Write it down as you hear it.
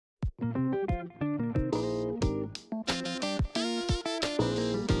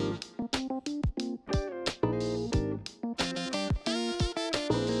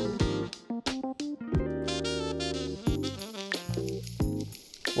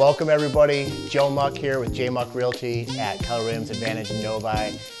Welcome everybody, Joe Muck here with Joe Muck Realty at Keller Williams Advantage in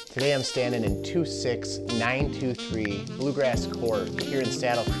Novi. Today I'm standing in 26923 Bluegrass Court here in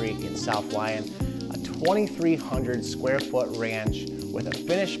Saddle Creek in South Lyon, a 2,300 square foot ranch with a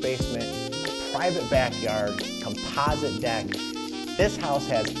finished basement, private backyard, composite deck. This house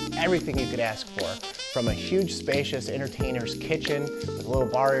has everything you could ask for, from a huge spacious entertainer's kitchen with a little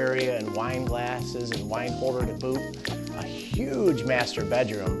bar area and wine glasses and wine holder to boot, a huge master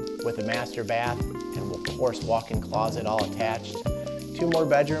bedroom with a master bath and of course walk-in closet all attached, 2 more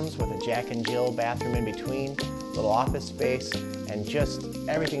bedrooms with a Jack and Jill bathroom in between, little office space, and just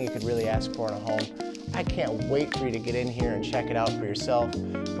everything you could really ask for in a home. I can't wait for you to get in here and check it out for yourself,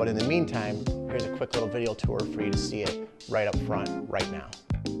 but in the meantime, here's a quick little video tour for you to see it right up front right now.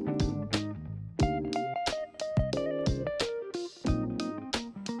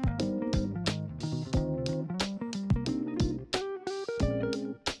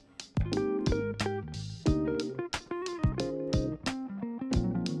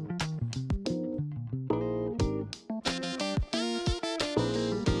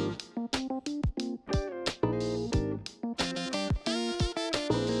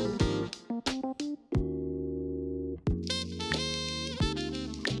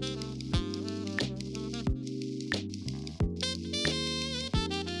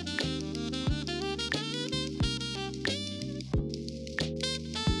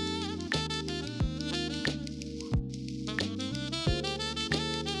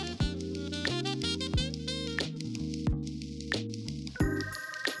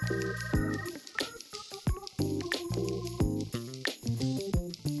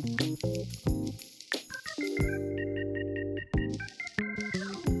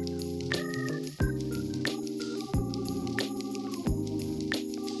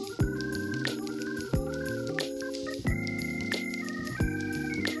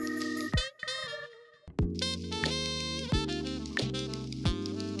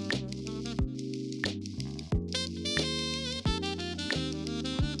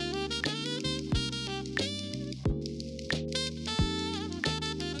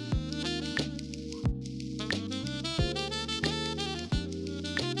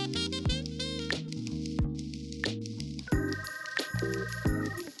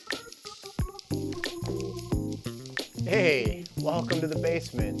 Hey, welcome to the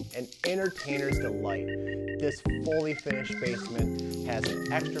basement, an entertainer's delight. This fully finished basement has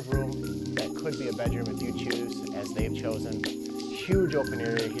an extra room that could be a bedroom if you choose, as they've chosen. Huge open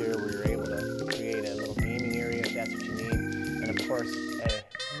area here where you're able to create a little gaming area if that's what you need. And of course, a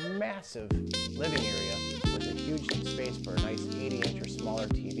massive living area with a huge space for a nice 80-inch or smaller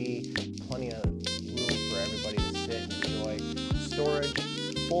TV, plenty of room for everybody to sit and enjoy. Storage,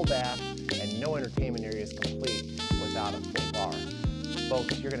 full bath, and no entertainment area is complete without a full bar.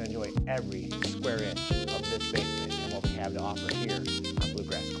 Folks, you're going to enjoy every square inch of this basement and what we have to offer here.